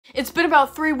It's been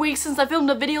about 3 weeks since I filmed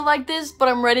a video like this, but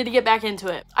I'm ready to get back into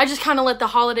it. I just kind of let the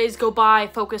holidays go by,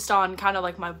 focused on kind of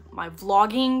like my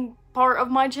vlogging part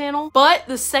of my channel. But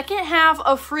the second half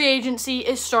of free agency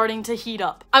is starting to heat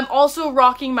up. I'm also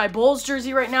rocking my Bulls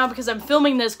jersey right now because I'm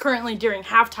filming this currently during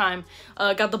halftime.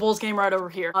 Got the Bulls game right over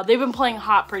here. They've been playing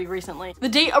hot pretty recently. The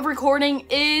date of recording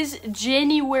is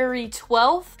January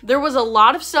 12th. There was a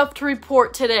lot of stuff to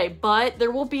report today, but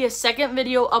there will be a second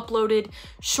video uploaded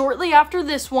shortly after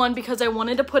this one because I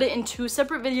wanted to put it in 2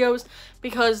 separate videos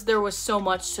because there was so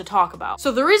much to talk about.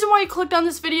 So the reason why you clicked on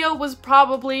this video was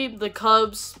probably the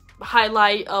Cubs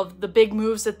highlight of the big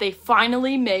moves that they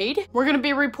finally made. We're going to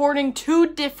be reporting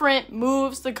 2 different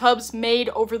moves the Cubs made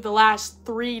over the last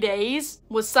 3 days.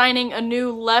 Was signing a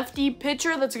new lefty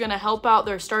pitcher that's going to help out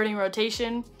their starting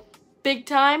rotation big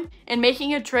time, and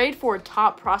making a trade for a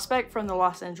top prospect from the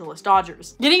Los Angeles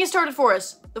Dodgers. Getting it started for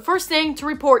us, the first thing to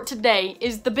report today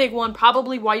is the big one,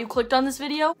 probably why you clicked on this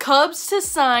video. Cubs to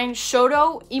sign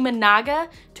Shota Imanaga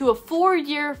to a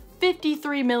 4-year,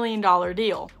 $53 million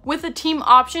deal, with a team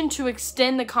option to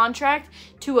extend the contract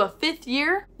to a 5th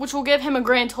year, which will give him a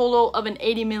grand total of an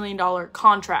 $80 million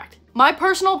contract. My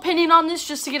personal opinion on this,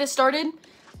 just to get it started,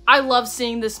 I love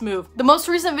seeing this move. The most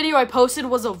recent video I posted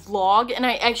was a vlog, and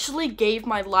I actually gave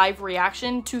my live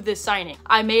reaction to this signing.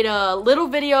 I made a little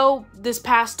video this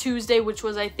past Tuesday, which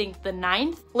was I think the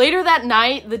 9th. Later that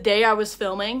night, the day I was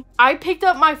filming, I picked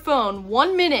up my phone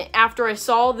 1 minute after I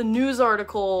saw the news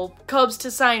article, Cubs to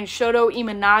sign Shota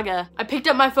Imanaga. I picked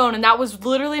up my phone and that was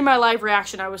literally my live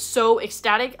reaction. I was so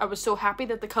ecstatic. I was so happy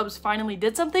that the Cubs finally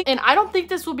did something. And I don't think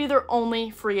this will be their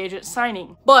only free agent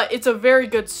signing, but it's a very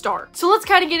good start. So let's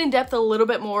kind of get in depth a little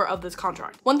bit more of this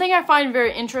contract. One thing I find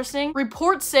very interesting,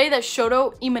 reports say that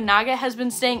Shota Imanaga has been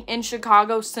staying in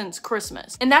Chicago since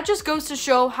Christmas. And that just goes to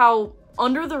show how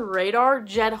under the radar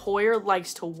Jed Hoyer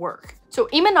likes to work. So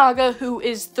Imanaga, who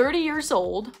is 30 years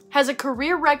old, has a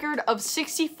career record of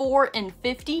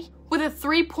 64-50 with a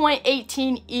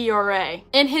 3.18 ERA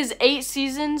in his 8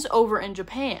 seasons over in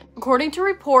Japan. According to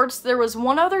reports, there was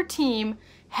one other team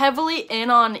heavily in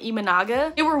on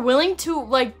Imanaga. They were willing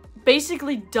to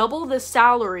basically double the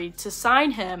salary to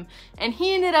sign him, and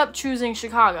he ended up choosing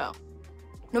Chicago.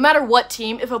 No matter what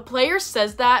team, if a player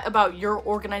says that about your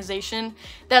organization,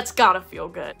 that's gotta feel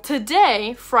good.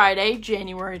 Today, Friday,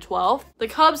 January 12th, the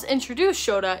Cubs introduced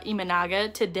Shota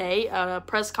Imanaga today at a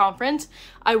press conference.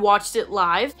 I watched it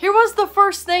live. Here was the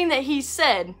first thing that he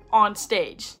said on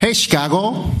stage. Hey,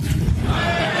 Chicago.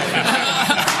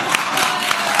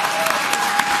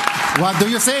 What do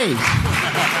you say?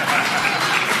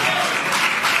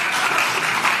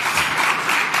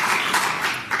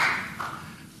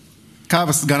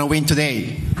 Cubs gonna win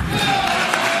today.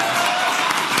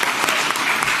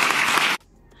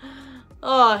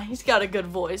 Oh, he's got a good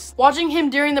voice. Watching him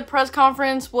during the press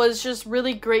conference was just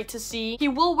really great to see. He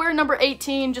will wear number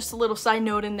 18, just a little side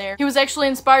note in there. He was actually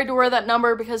inspired to wear that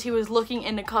number because he was looking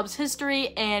into Cubs history,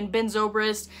 and Ben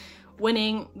Zobrist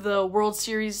winning the World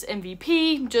Series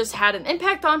MVP just had an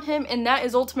impact on him, and that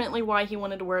is ultimately why he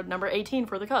wanted to wear number 18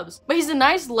 for the Cubs. But he's a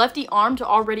nice lefty arm to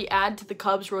already add to the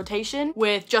Cubs rotation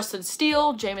with Justin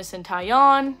Steele, Jameson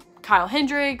Taillon, Kyle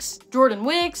Hendricks, Jordan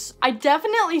Wicks. I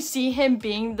definitely see him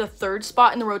being the 3rd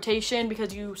spot in the rotation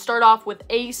because you start off with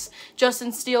ace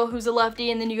Justin Steele, who's a lefty,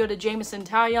 and then you go to Jameson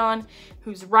Taillon,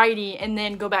 who's righty, and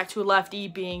then go back to a lefty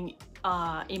being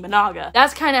Imanaga.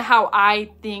 That's kind of how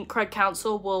I think Craig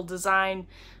Counsell will design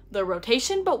the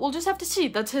rotation, but we'll just have to see.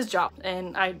 That's his job,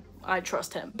 and I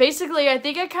trust him. Basically, I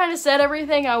think I kind of said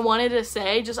everything I wanted to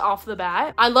say just off the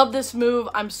bat. I love this move.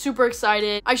 I'm super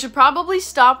excited. I should probably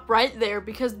stop right there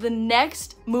because the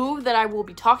next move that I will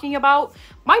be talking about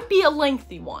might be a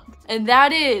lengthy one, and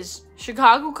that is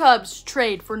Chicago Cubs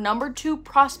trade for number 2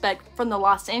 prospect from the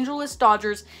Los Angeles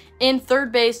Dodgers in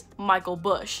 3rd base Michael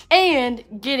Busch, and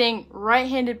getting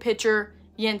right-handed pitcher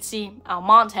Yency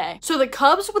Almonte. So the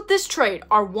Cubs with this trade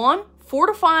are 1,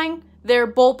 fortifying their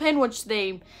bullpen, which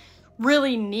they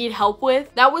really need help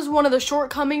with. That was one of the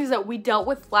shortcomings that we dealt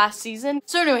with last season.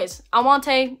 So anyways,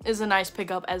 Almonte is a nice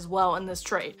pickup as well in this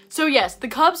trade. So yes, the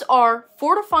Cubs are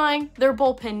fortifying their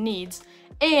bullpen needs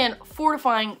and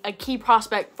fortifying a key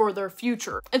prospect for their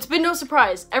future. It's been no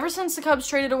surprise. Ever since the Cubs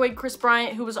traded away Chris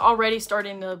Bryant, who was already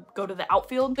starting to go to the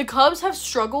outfield, the Cubs have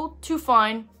struggled to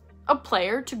find a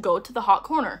player to go to the hot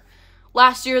corner.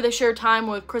 Last year, they shared time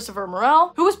with Christopher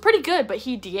Morel, who was pretty good, but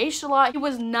he DH'd a lot. He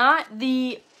was not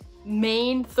the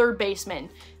main 3rd baseman.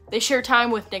 They share time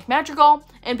with Nick Madrigal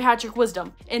and Patrick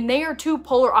Wisdom, and they are 2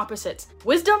 polar opposites.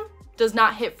 Wisdom does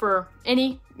not hit for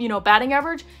any, batting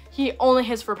average. He only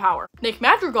hits for power. Nick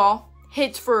Madrigal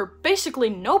hits for basically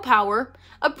no power,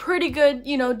 a pretty good,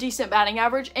 you know, decent batting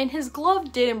average, and his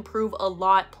glove did improve a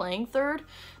lot playing third.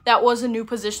 That was a new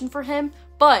position for him,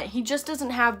 but he just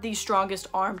doesn't have the strongest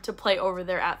arm to play over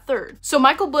there at third. So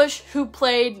Michael Busch, who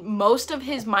played most of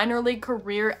his minor league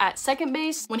career at second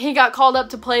base, when he got called up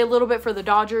to play a little bit for the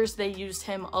Dodgers, they used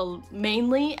him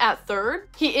mainly at third.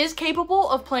 He is capable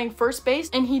of playing first base,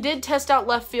 and he did test out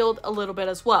left field a little bit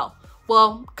as well.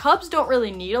 Well, Cubs don't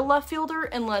really need a left fielder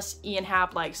unless Ian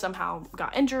Happ like somehow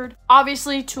got injured.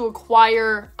 Obviously, to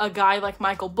acquire a guy like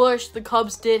Michael Busch, the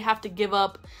Cubs did have to give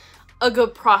up a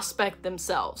good prospect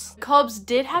themselves. Cubs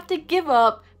did have to give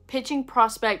up pitching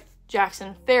prospect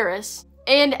Jackson Ferris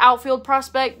and outfield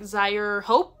prospect Zaire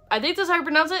Hope. I think that's how you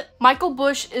pronounce it. Michael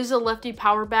Busch is a lefty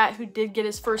power bat who did get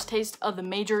his first taste of the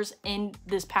majors in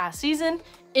this past season.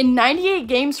 In 98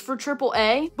 games for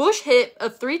AAA, Busch hit a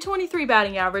 .323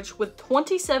 batting average with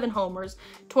 27 homers,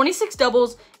 26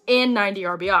 doubles, and 90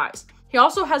 RBIs. He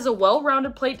also has a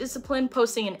well-rounded plate discipline,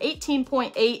 posting an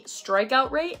 18.8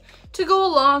 strikeout rate to go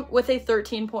along with a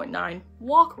 13.9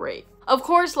 walk rate. Of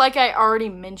course, like I already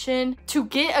mentioned, to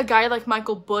get a guy like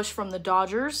Michael Busch from the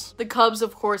Dodgers, the Cubs,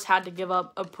 of course, had to give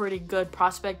up a pretty good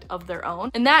prospect of their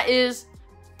own, and that is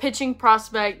pitching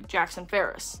prospect Jackson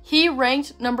Ferris. He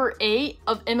ranked number 8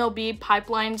 of MLB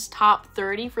Pipeline's top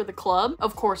 30 for the club,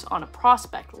 of course on a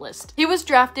prospect list. He was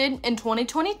drafted in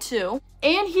 2022,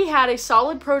 and he had a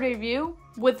solid pro debut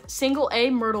with Single-A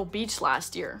Myrtle Beach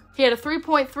last year. He had a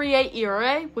 3.38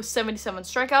 ERA with 77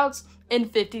 strikeouts in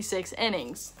 56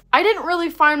 innings. I didn't really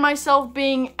find myself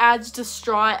being as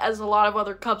distraught as a lot of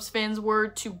other Cubs fans were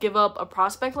to give up a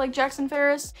prospect like Jackson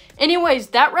Ferris. Anyways,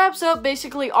 that wraps up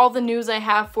basically all the news I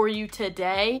have for you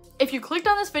today. If you clicked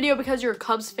on this video because you're a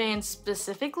Cubs fan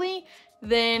specifically,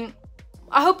 then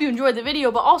I hope you enjoyed the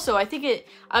video, but also I think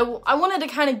I wanted to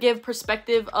kind of give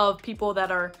perspective of people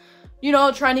that are, you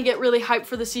know, trying to get really hyped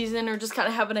for the season or just kind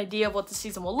of have an idea of what the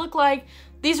season will look like.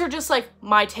 These are just like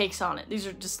my takes on it. These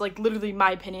are just like literally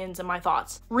my opinions and my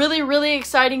thoughts. Really, really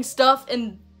exciting stuff.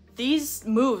 And these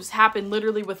moves happened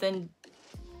literally within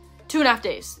 2.5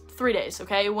 days, 3 days,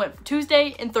 okay? It went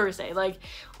Tuesday and Thursday, like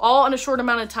all in a short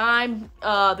amount of time.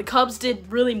 The Cubs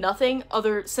did really nothing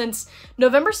other since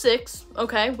November 6th,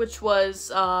 okay, which was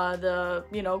the,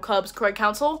 you know, Cubs Craig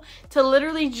Council, to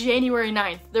literally January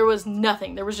 9th. There was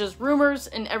nothing. There was just rumors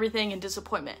and everything and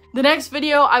disappointment. The next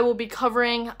video I will be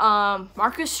covering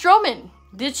Marcus Stroman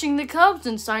ditching the Cubs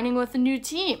and signing with a new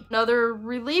team. Another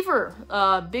reliever,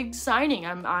 big signing.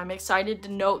 I'm excited to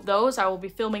note those. I will be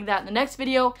filming that in the next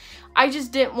video. I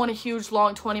just didn't want a huge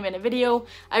long 20-minute video.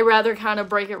 I'd rather kind of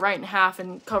break it right in half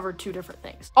and cover 2 different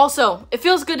things. Also, it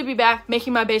feels good to be back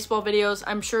making my baseball videos.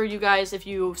 I'm sure you guys, if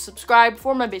you subscribe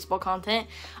for my baseball content,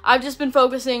 I've just been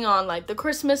focusing on like the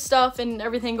Christmas stuff and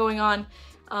everything going on.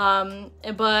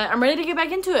 But I'm ready to get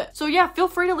back into it. So yeah, feel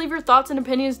free to leave your thoughts and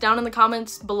opinions down in the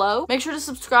comments below. Make sure to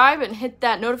subscribe and hit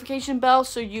that notification bell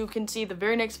so you can see the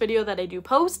very next video that I do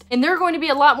post. And there are going to be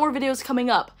a lot more videos coming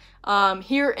up.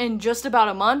 Here in just about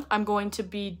a month, I'm going to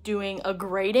be doing a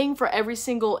grading for every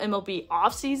single MLB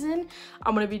offseason.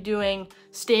 I'm going to be doing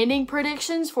standing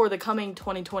predictions for the coming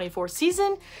 2024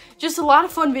 season. Just a lot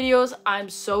of fun videos. I'm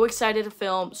so excited to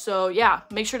film. So yeah,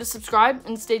 make sure to subscribe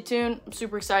and stay tuned. I'm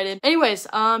super excited. Anyways,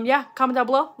 yeah, comment down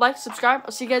below, like, subscribe.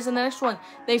 I'll see you guys in the next one.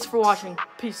 Thanks for watching.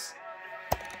 Peace.